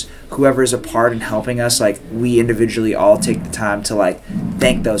shows, whoever is a part in helping us, like we individually all take the time to like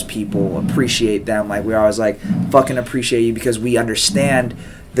thank those people, appreciate them. Like we always like fucking appreciate you because we understand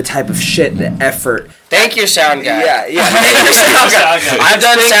the type of shit, the effort. Thank you, sound guy. Yeah. Thank you, sound guy. I've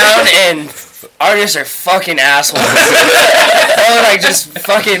done sound, and artists are fucking assholes. They're like just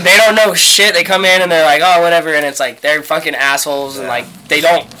fucking. They don't know shit. They come in and they're like, oh, whatever, and it's like they're fucking assholes, and like they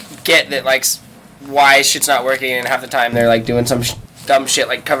don't get that like why shit's not working, and half the time they're like doing some dumb shit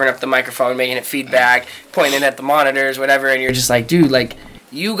like covering up the microphone, making it feedback, pointing at the monitors, whatever, and you're just like, dude, like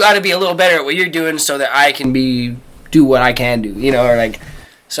you got to be a little better at what you're doing so that I can do what I can do, you know, or like.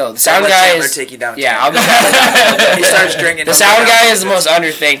 So the sound guy is take you down. Yeah, I'll be down. He starts drinking. The sound guy is the most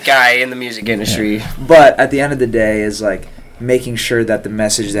underthanked guy in the music industry. But at the end of the day, is like making sure that the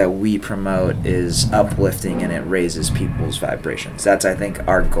message that we promote is uplifting and it raises people's vibrations. That's I think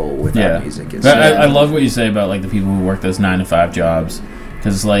our goal with our music. Is. I love what you say about like the people who work those 9-to-5 jobs,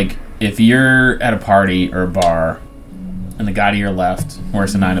 because like if you're at a party or a bar, and the guy to your left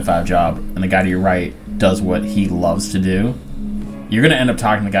works a 9-to-5 job, and the guy to your right does what he loves to do, you're going to end up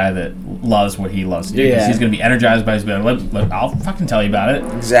talking to the guy that loves what he loves to do. Yeah. He's going to be energized by his bit. I'll fucking tell you about it.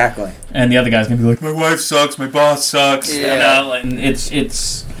 Exactly. And the other guy's going to be like, my wife sucks, my boss sucks. Yeah. You know? And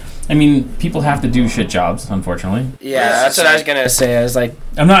it's I mean, people have to do shit jobs, unfortunately. Yeah, that's what I was going to say. I was like...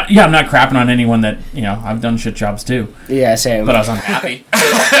 I'm not crapping on anyone that, you know, I've done shit jobs too. Yeah, same. But I was unhappy.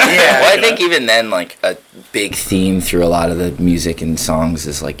 Yeah. Well, I think even then, like, a big theme through a lot of the music and songs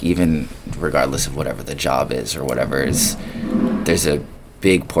is, like, even regardless of whatever the job is or whatever is, there's a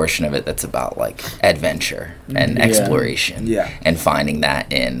big portion of it that's about, like, adventure and exploration. Yeah. And finding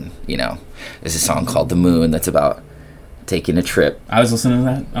that in, you know, there's a song called The Moon that's about taking a trip. I was listening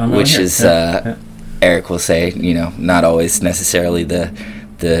to that. Which is, Eric will say, you know, not always necessarily the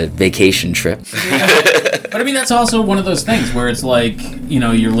vacation trip. But I mean, that's also one of those things where it's like, you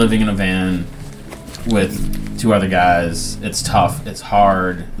know, you're living in a van with 2 other guys. It's tough. It's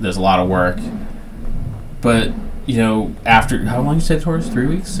hard. There's a lot of work. But, you know, after, how long did you say the tour was? 3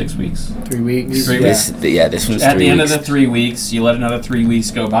 weeks? 6 weeks? 3 weeks. 3 weeks? This was 3 weeks. At the end of the 3 weeks, you let another 3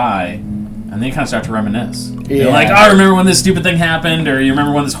 weeks go by, and then you kind of start to reminisce. Yeah. You're like, oh, I remember when this stupid thing happened, or you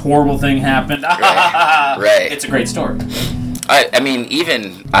remember when this horrible thing happened. Right. It's a great story. I mean,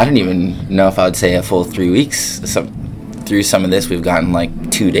 I don't even know if I would say a full 3 weeks. Through some of this, we've gotten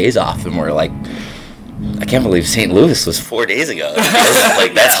like 2 days off, and we're like, I can't believe St. Louis was 4 days ago.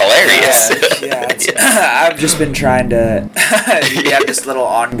 Like, that's hilarious. Yeah, I've just been trying to we have this little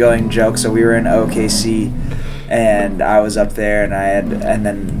ongoing joke. So we were in OKC, and I was up there, and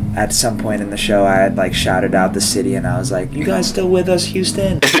then at some point in the show, I had like shouted out the city, and I was like, "You guys still with us,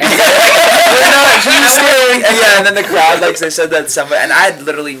 Houston?" Yeah, and then the crowd, like, they said that somebody, and I had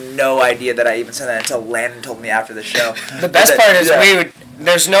literally no idea that I even said that until Landon told me after the show. The best part is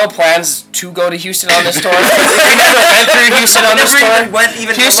there's no plans to go to Houston on this tour. We never went through Houston on this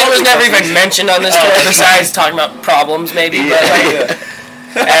tour. Houston was never even mentioned on this tour besides talking about problems, maybe. But like,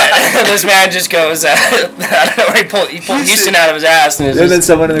 this man just goes, I don't know, he pulled Houston out of his ass. And then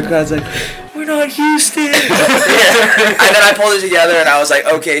someone in the crowd's like, we're not Houston. And then I pulled it together, and I was like,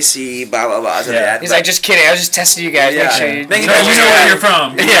 OKC, blah, blah, blah. So he's like, just kidding. I was just testing you guys. Make sure you know where you're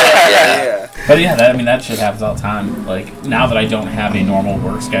from. Yeah. But yeah, that shit happens all the time. Like, now that I don't have a normal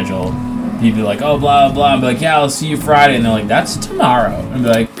work schedule, you'd be like, oh, blah, blah. I'd be like, yeah, I'll see you Friday. And they're like, that's tomorrow. And I'd be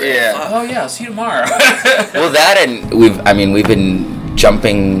like, oh, yeah, I'll see you tomorrow. Well, that, and we've been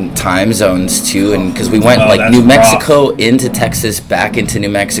jumping time zones too, and because we went like New Mexico into Texas, back into New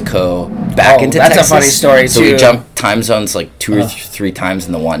Mexico, back into Texas. That's a funny story so too. So we jumped time zones like 2 or 3 times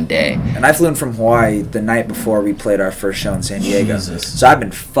in the one day. And I flew in from Hawaii the night before we played our first show in San Diego. Jesus. So I've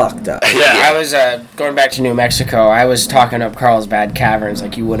been fucked up. Yeah, I was going back to New Mexico. I was talking up Carlsbad Caverns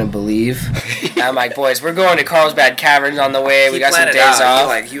like you wouldn't believe. I'm like, boys, we're going to Carlsbad Caverns on the way. We got some days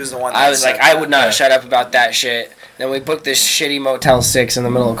off. He was the one. I was like, I would not shut up about that shit. Then we booked this shitty Motel 6 in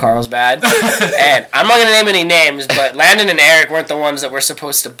the middle of Carlsbad. And I'm not going to name any names, but Landon and Eric weren't the ones that were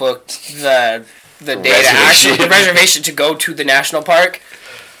supposed to book the reservation to go to the national park.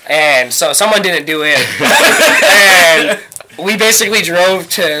 And so someone didn't do it. And we basically drove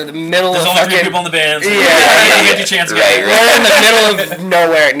to the middle There's of only 3 people in the band. So yeah, you get your chance. Right. We're in the middle of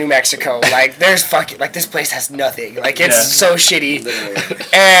nowhere, New Mexico. Like, there's fucking, like, this place has nothing. Like, it's so shitty.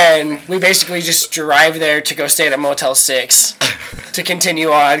 And we basically just drive there to go stay at a Motel 6 to continue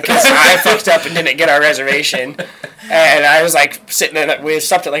on because I fucked up and didn't get our reservation. And I was like we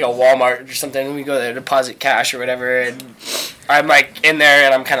stopped at like a Walmart or something, and we go there to deposit cash or whatever, and I'm like in there,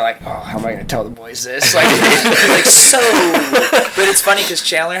 and I'm kind of like, oh, how am I gonna tell the boys this? Like, but it's funny because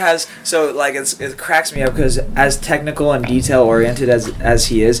Chandler has it cracks me up because as technical and detail oriented as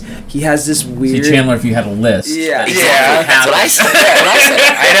he is, he has this weird. See, Chandler, if you had a list. Yeah, That's what I said.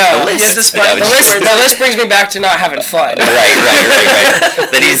 I know. The list. The list brings me back to not having fun. Right.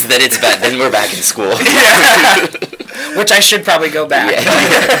 Then it's bad. Then we're back in school. Which I should probably go back.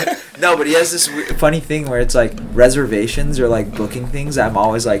 Yeah. No, but he has this funny thing where it's like reservations or like booking things. I'm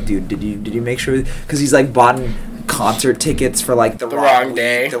always like, dude, did you make sure? Because he's like bought concert tickets for like the wrong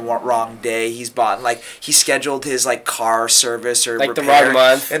day. The wrong day. He's bought like he scheduled his like car service or like the wrong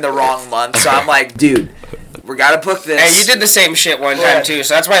month in the wrong month. So I'm like, dude, we gotta book this. And you did the same shit one time too,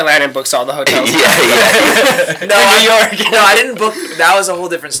 so that's why Landon books all the hotels. Yeah. No, New York. No, I didn't book. That was a whole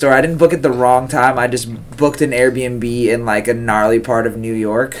different story. I didn't book it the wrong time. I just booked an Airbnb in like a gnarly part of New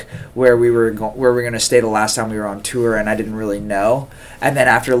York where we were gonna stay the last time we were on tour, and I didn't really know. And then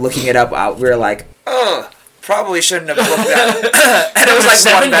after looking it up, we were like, probably shouldn't have booked that. And it was like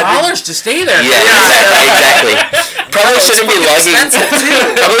 $7 to stay there. Yeah, exactly. Probably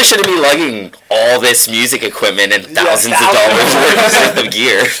shouldn't be lugging all this music equipment and thousands of dollars worth of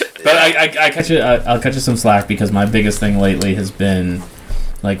gear. But I'll cut you some slack because my biggest thing lately has been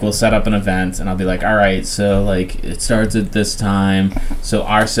like we'll set up an event and I'll be like, all right, so like it starts at this time, so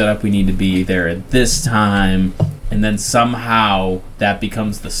our setup we need to be there at this time. And then somehow that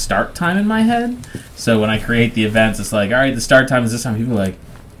becomes the start time in my head. So when I create the events, it's like, all right, the start time is this time. People are like,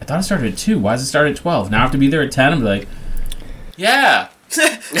 I thought it started at 2. Why does it start at 12? Now I have to be there at 10. I'm like, yeah. So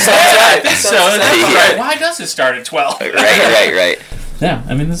why does it start at 12? Right. Yeah,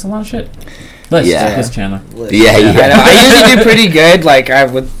 I mean, there's a lot of shit. List, Chandler. Yeah. I usually do pretty good, like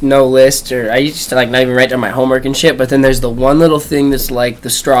with no list, or I used to like not even write down my homework and shit. But then there's the one little thing that's like the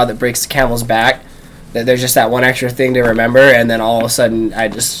straw that breaks the camel's back. There's just that one extra thing to remember, and then all of a sudden I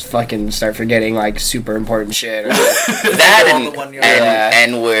just fucking start forgetting like super important shit.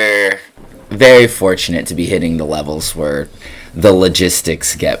 And we're very fortunate to be hitting the levels where the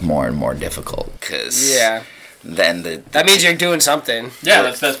logistics get more and more difficult. Cause then that means you're doing something.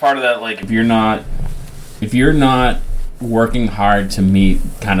 Yeah, that's part of that. Like if you're not working hard to meet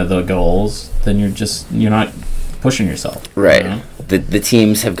kind of the goals, then you're not pushing yourself. Right. You know? The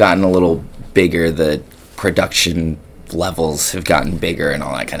teams have gotten a little bigger, the production levels have gotten bigger and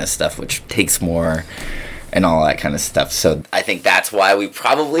all that kind of stuff, which takes more and all that kind of stuff. So I think that's why we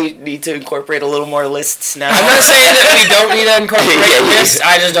probably need to incorporate a little more lists now. I'm not saying that we don't need to incorporate lists,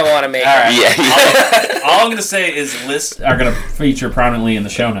 I just don't want to make them. Yeah. All I'm going to say is lists are going to feature prominently in the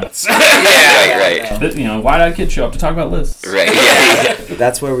show notes. Right. You know, Wide-Eyed Kid show up to talk about lists. Right, yeah.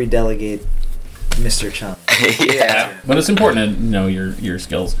 That's where we delegate Mr. Chung. Yeah. But it's important to know your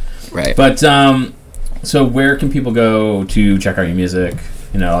skills. Right. But so where can people go to check out your music?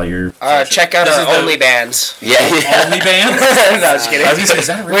 You know, all your check out our OnlyBands. Yeah. OnlyBands? No, just kidding. Is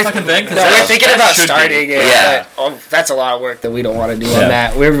that a real fucking thing? No, we're thinking about starting it. Yeah. But, that's a lot of work that we don't want to do on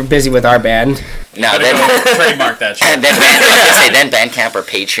that. We're busy with our band. Now then, trademark that shit. And then Bandcamp or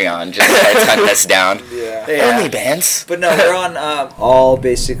Patreon just hunt us down. Yeah. OnlyBands. But no, we're on all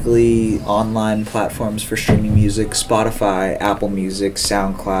basically online platforms for streaming music: Spotify, Apple Music,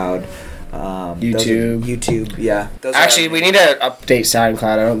 SoundCloud. YouTube. Yeah. Actually, we need to update SoundCloud.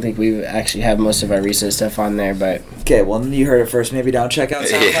 I don't think we actually have most of our recent stuff on there, but... Okay, well, you heard it first. Maybe don't check out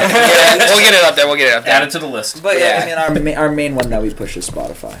SoundCloud. Yeah, we'll get it up there. Add it to the list. But I mean, our main one that we push is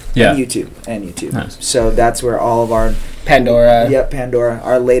Spotify. Yeah. And YouTube. Nice. So that's where all of our... Pandora. Yep, Pandora.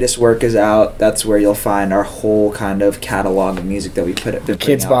 Our latest work is out. That's where you'll find our whole kind of catalog of music that we been putting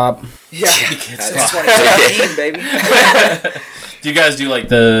Kids out. Bop. Yeah. Since 2017, baby. Do you guys do like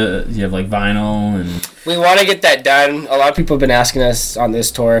do you have like vinyl and... We want to get that done. A lot of people have been asking us on this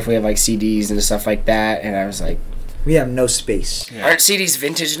tour if we have like CDs and stuff like that, and I was like... We have no space. Aren't CDs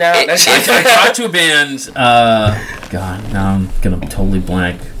vintage now? I talked to a band, God, now I'm going to totally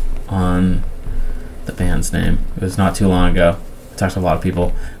blank on the band's name. It was not too long ago. I talked to a lot of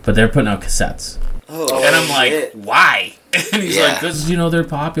people, but they're putting out cassettes. Oh, and I'm like, shit. why? And he's like, because, they're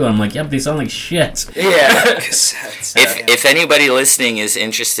popular. I'm like, yeah, but they sound like shit. Yeah. Cassettes. If anybody listening is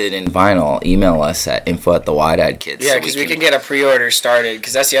interested in vinyl, email us at info@thewide-eyed-kids. Yeah, because we can get a pre-order started.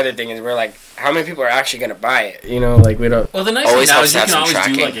 Because that's the other thing is we're like, how many people are actually going to buy it? You know, like we don't... Well, the nice thing now is you can always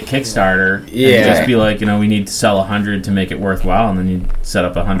do like a Kickstarter. Yeah. And just be like, we need to sell 100 to make it worthwhile. And then you set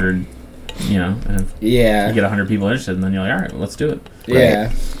up 100, and if you get 100 people interested, and then you're like, all right, let's do it.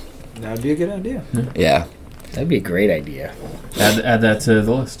 Yeah. That would be a good idea. Yeah. That'd be a great idea. Add that to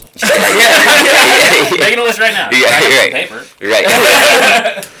the list. Yeah. Making a list right now. Yeah, you're right. Paper. You're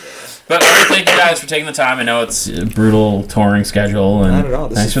right. But thank you guys for taking the time. I know it's a brutal touring schedule, and Not at all.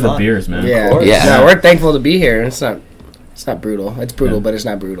 This thanks is for fun. the beers, man. Yeah. Yeah. No, we're thankful to be here. It's not brutal. It's brutal, but it's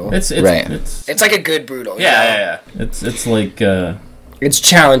not brutal. It's Right. It's like a good brutal. Yeah. It's like It's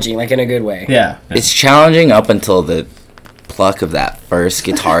challenging, like in a good way. yeah. It's challenging up until the pluck of that first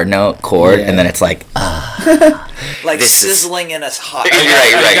guitar note chord, and then it's like, Like This is- sizzling in a hot. Right, Are you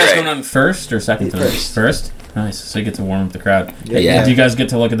guys right. going on first or second tonight? First. Nice. So you get to warm up the crowd. Yeah. Do you guys get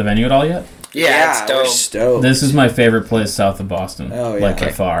to look at the venue at all yet? Yeah, it's we're dope. stoked. This is my favorite place south of Boston. Oh, yeah. Like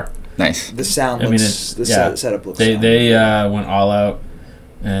by far. Nice. The sound I mean, looks. it's The yeah. setup looks. They went all out,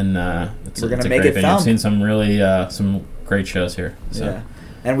 and it's We're gonna it's a make great it venue. I've thump. seen some really some great shows here. So. Yeah.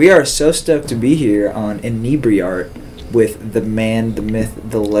 And we are so stoked to be here on Inebriart with the man, the myth,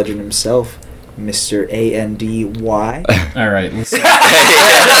 the legend himself, Mr. Andy. All right, let's just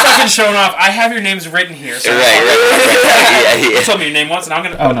fucking showing off. I have your names written here. So Right. You Yeah. told me your name once, and I'm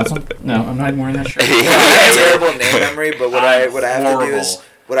gonna. Oh no, I'm not even wearing that shirt. I have terrible name memory, but what I have to do is horrible.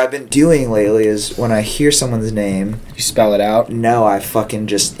 what I've been doing lately is when I hear someone's name, You spell it out. no, I fucking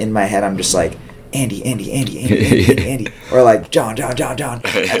just in my head I'm just like Andy, or like John, and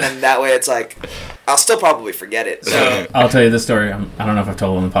then that way it's like I'll still probably forget it. So I'll tell you this story. I don't know if I've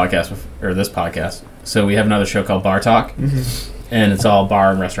told it on the podcast or this podcast. So we have another show called Bar Talk, and it's all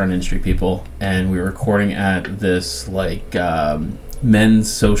bar and restaurant industry people. And we were recording at this like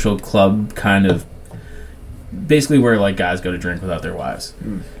men's social club kind of, basically where like guys go to drink without their wives.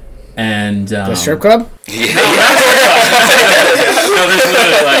 And The strip club? no, there's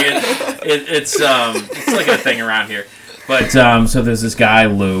literally like it's like a thing around here. But so there's this guy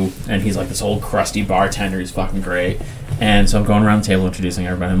Lou, and he's like this old crusty bartender. He's fucking great. And so I'm going around the table introducing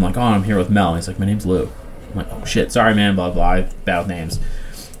everybody. I'm like, oh, I'm here with Mel. And he's like, my name's Lou. I'm like, oh shit, sorry man, blah blah. I'm bad with names.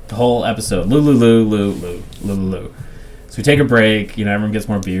 The whole episode, Lou. So we take a break. Everyone gets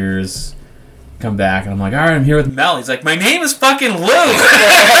more beers. Come back, and I'm like, all right, I'm here with Mel. He's like, my name is fucking Lou.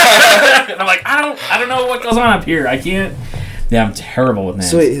 And I'm like, I don't know what goes on up here. I can't. Yeah, I'm terrible with names.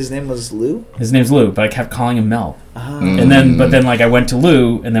 So wait, his name was Lou? His name's Lou, but I kept calling him Mel. Oh. And then, like, I went to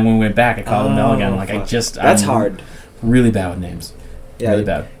Lou, and then when we went back, I called him Mel again. Like, fuck. I'm That's hard. Really bad with names. Yeah. Really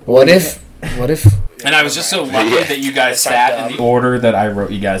bad. What if? And I was just so lucky that you guys sat in the order that I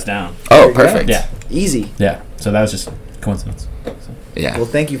wrote you guys down. Oh, perfect. Yeah, Easy. yeah. So that was just coincidence. So. Yeah. Well,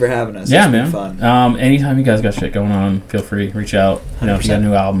 thank you for having us. Yeah, It's man. been fun. Anytime you guys got shit going on, feel free, reach out. If you got a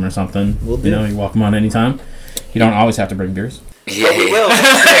new album or something, Will do. you're welcome on anytime. You don't always have to bring beers. Yeah. We will.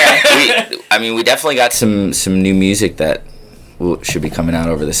 We definitely got some new music that should be coming out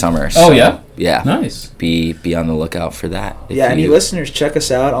over the summer. Oh, so, yeah? Yeah. Nice. Be on the lookout for that. if Yeah, any you- listeners, check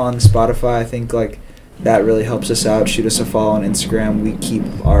us out on Spotify. I think like that really helps us out. Shoot us a follow on Instagram. We keep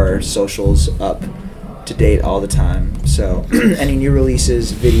our socials up to date all the time. So any new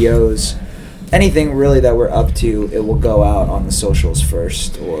releases, videos, anything really that we're up to, it will go out on the socials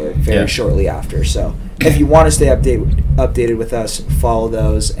first or very Yeah. shortly after. So if you want to stay updated with us, follow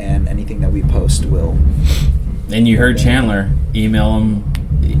those, and anything that we post will. And you heard Chandler email him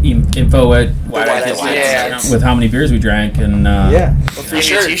info at Yeah. with how many beers we drank and Yeah. Free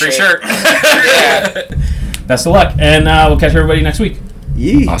shirt. free shirt. Yeah. Best of luck, and we'll catch everybody next week.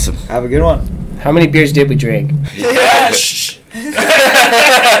 Yee. Awesome. Have a good one. How many beers did we drink? Yeah. Where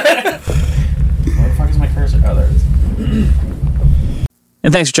the fuck is my cursor? Oh, there it is.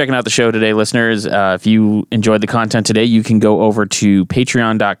 And thanks for checking out the show today, listeners. If you enjoyed the content today, you can go over to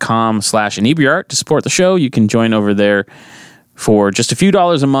patreon.com/inebriart to support the show. You can join over there for just a few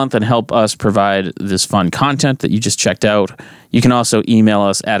dollars a month and help us provide this fun content that you just checked out. You can also email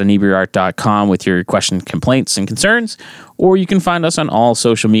us at inebriart.com with your questions, complaints, and concerns, or you can find us on all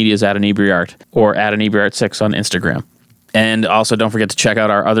social medias at inebriart or at inebriart6 on Instagram. And also don't forget to check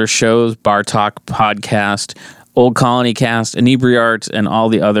out our other shows, Bar Talk Podcast, Old Colony Cast, Inebriart, and all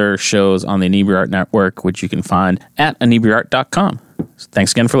the other shows on the Inebriart Network, which you can find at inebriart.com.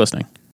 Thanks again for listening.